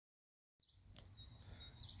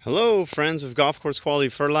Hello friends of Golf Course Quality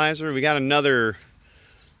Fertilizer. We got another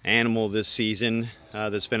animal this season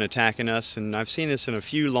that's been attacking us, and I've seen this in a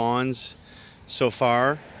few lawns so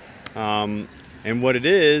far. And what it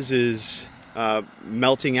is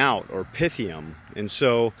melting out, or Pythium. And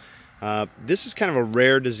so this is kind of a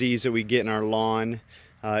rare disease that we get in our lawn.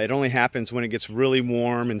 It only happens when it gets really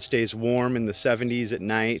warm and stays warm in the 70s at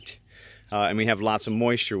night, and we have lots of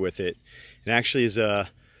moisture with it. It actually is a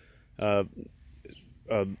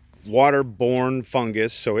water-borne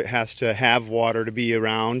fungus, so it has to have water to be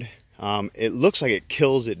around. It looks like it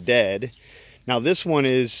kills it dead. Now this one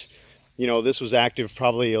is, this was active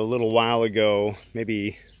probably a little while ago,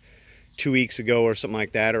 maybe 2 weeks ago or something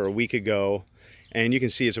like that, or a week ago, and you can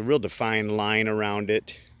see it's a real defined line around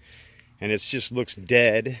it, and it just looks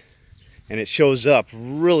dead, and it shows up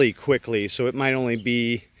really quickly. So it might only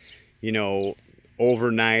be,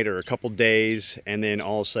 overnight or a couple days, and then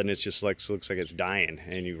all of a sudden it just looks like it's dying,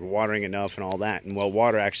 and you're watering enough and all that. And well,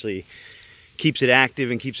 water actually keeps it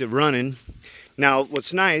active and keeps it running. Now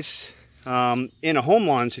what's nice, in a home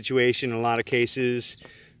lawn situation, in a lot of cases,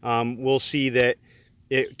 we'll see that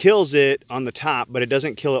it kills it on the top, but it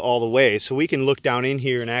doesn't kill it all the way. So we can look down in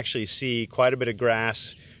here and actually see quite a bit of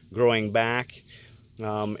grass growing back,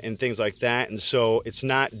 and things like that. And so it's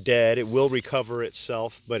not dead. It will recover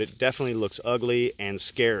itself, but it definitely looks ugly and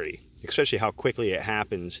scary, especially how quickly it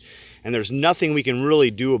happens. And there's nothing we can really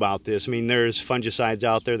do about this. I mean, there's fungicides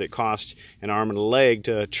out there that cost an arm and a leg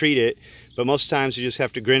to treat it, but most times you just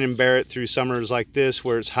have to grin and bear it through summers like this,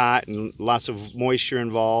 where it's hot and lots of moisture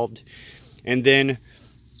involved. And then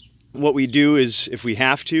what we do is, if we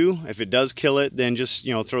have to, if it does kill it, then just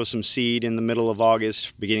throw some seed in the middle of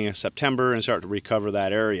August, beginning of September, and start to recover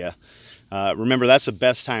that area. Remember, that's the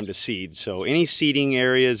best time to seed. So any seeding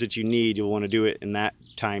areas that you need, you'll want to do it in that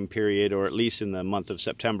time period, or at least in the month of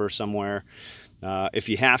September somewhere. If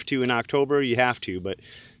you have to in October, you have to, but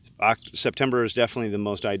September is definitely the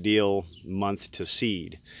most ideal month to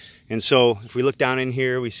seed. And so if we look down in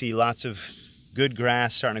here, we see lots of good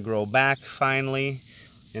grass starting to grow back finally.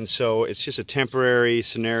 And so it's just a temporary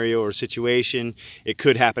scenario or situation. It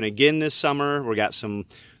could happen again this summer. We got some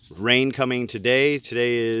rain coming today.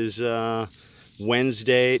 Today is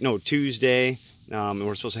Tuesday. And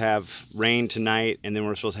we're supposed to have rain tonight, and then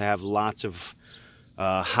we're supposed to have lots of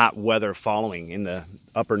hot weather following in the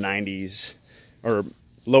upper 90s or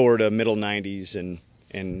lower to middle 90s,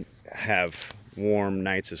 and have warm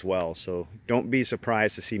nights as well. So don't be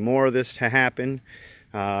surprised to see more of this to happen.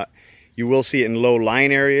 You will see it in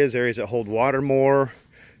low-lying areas that hold water more.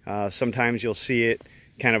 Sometimes you'll see it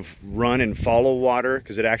kind of run and follow water,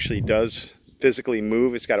 because it actually does physically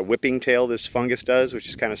move. It's got a whipping tail, this fungus does, which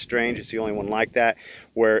is kind of strange. It's the only one like that,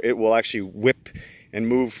 where it will actually whip and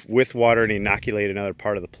move with water and inoculate another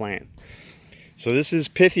part of the plant. So this is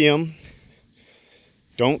Pythium.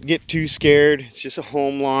 Don't get too scared. It's just a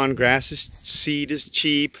home lawn. Seed is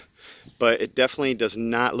cheap. But it definitely does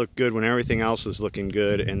not look good when everything else is looking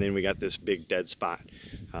good, and then we got this big dead spot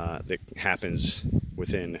that happens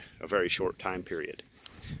within a very short time period.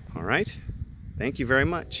 All right, thank you very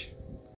much.